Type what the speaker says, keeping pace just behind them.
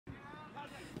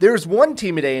There's one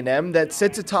team at A&M that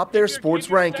sits atop their sports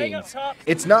rankings.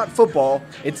 It's not football,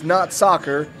 it's not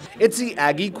soccer, it's the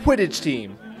Aggie Quidditch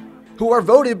team, who are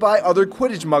voted by other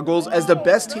Quidditch muggles as the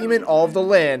best team in all of the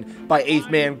land by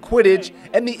A&M Quidditch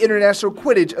and the International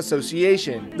Quidditch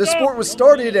Association. The sport was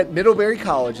started at Middlebury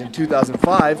College in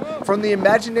 2005 from the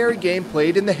imaginary game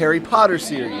played in the Harry Potter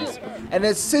series, and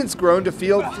has since grown to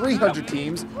field 300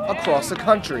 teams across the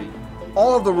country.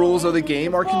 All of the rules of the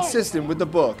game are consistent with the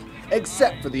book,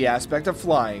 except for the aspect of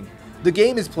flying. The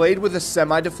game is played with a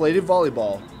semi-deflated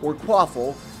volleyball, or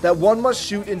quaffle, that one must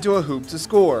shoot into a hoop to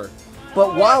score.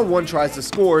 But while one tries to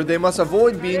score, they must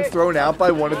avoid being thrown out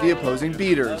by one of the opposing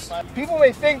beaters. People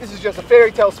may think this is just a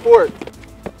fairy tale sport,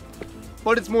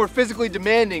 but it's more physically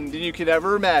demanding than you could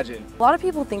ever imagine. A lot of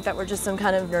people think that we're just some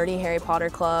kind of nerdy Harry Potter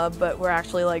club, but we're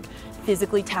actually like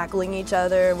physically tackling each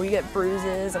other. We get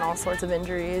bruises and all sorts of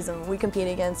injuries, and we compete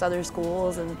against other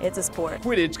schools, and it's a sport.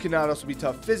 Quidditch can not also be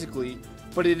tough physically,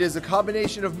 but it is a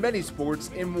combination of many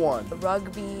sports in one.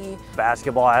 Rugby.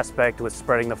 Basketball aspect with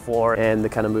spreading the floor, and the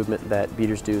kind of movement that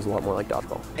beaters do is a lot more like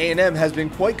dodgeball. A&M has been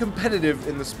quite competitive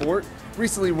in the sport,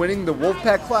 recently winning the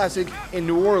Wolfpack Classic in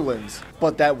New Orleans.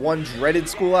 But that one dreaded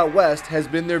school out west has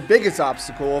been their biggest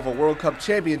obstacle of a World Cup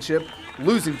championship,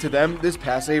 losing to them this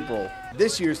past April.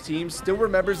 This year's team still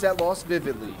remembers that loss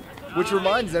vividly, which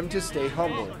reminds them to stay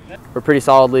humble. We're pretty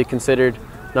solidly considered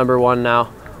 #1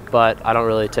 now, but I don't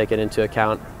really take it into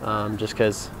account just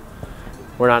because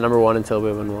we're not #1 until we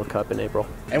win World Cup in April.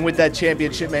 And with that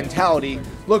championship mentality,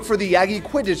 look for the Aggie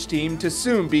Quidditch team to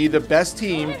soon be the best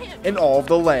team in all of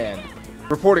the land.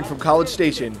 Reporting from College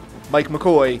Station, Mike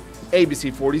McCoy,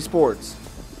 ABC 40 Sports.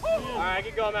 All right, I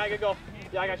can go, man, I can go.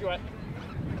 Yeah, I got you wet.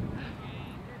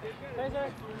 Hey, sir.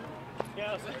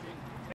 Yeah,